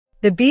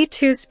The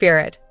B-2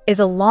 Spirit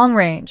is a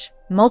long-range,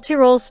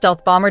 multi-role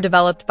stealth bomber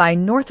developed by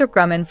Northrop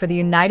Grumman for the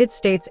United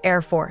States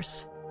Air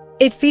Force.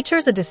 It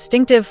features a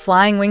distinctive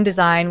flying wing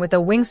design with a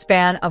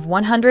wingspan of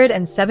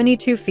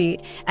 172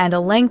 feet and a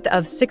length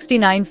of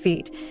 69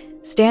 feet,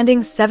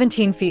 standing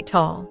 17 feet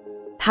tall.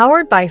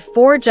 Powered by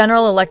 4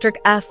 General Electric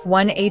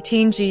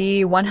F-118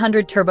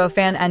 GE100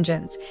 turbofan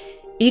engines,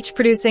 each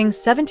producing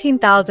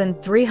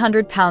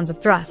 17,300 pounds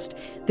of thrust,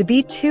 the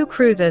B-2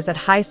 cruises at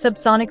high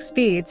subsonic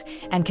speeds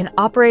and can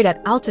operate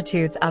at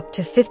altitudes up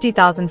to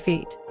 50,000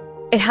 feet.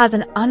 It has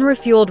an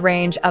unrefueled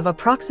range of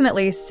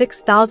approximately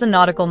 6,000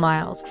 nautical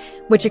miles,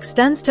 which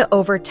extends to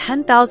over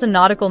 10,000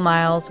 nautical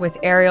miles with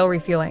aerial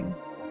refueling.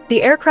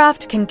 The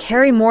aircraft can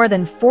carry more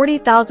than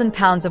 40,000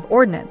 pounds of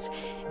ordnance,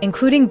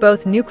 including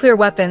both nuclear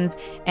weapons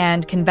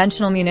and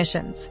conventional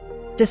munitions.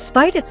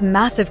 Despite its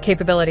massive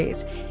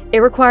capabilities, it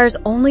requires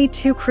only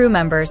 2 crew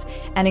members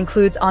and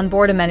includes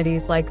onboard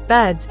amenities like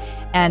beds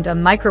and a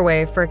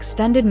microwave for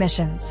extended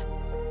missions.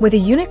 With a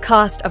unit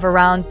cost of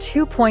around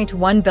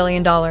 $2.1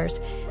 billion,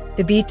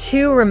 the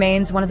B-2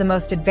 remains one of the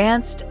most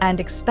advanced and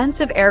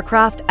expensive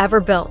aircraft ever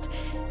built,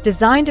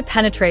 designed to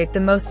penetrate the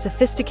most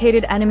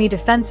sophisticated enemy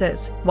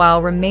defenses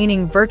while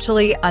remaining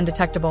virtually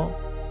undetectable.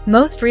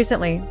 Most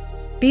recently,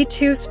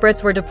 B-2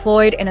 Sprits were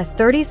deployed in a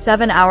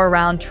 37-hour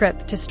round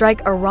trip to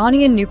strike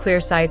Iranian nuclear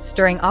sites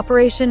during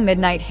Operation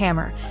Midnight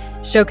Hammer,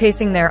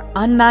 showcasing their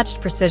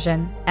unmatched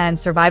precision and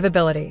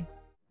survivability.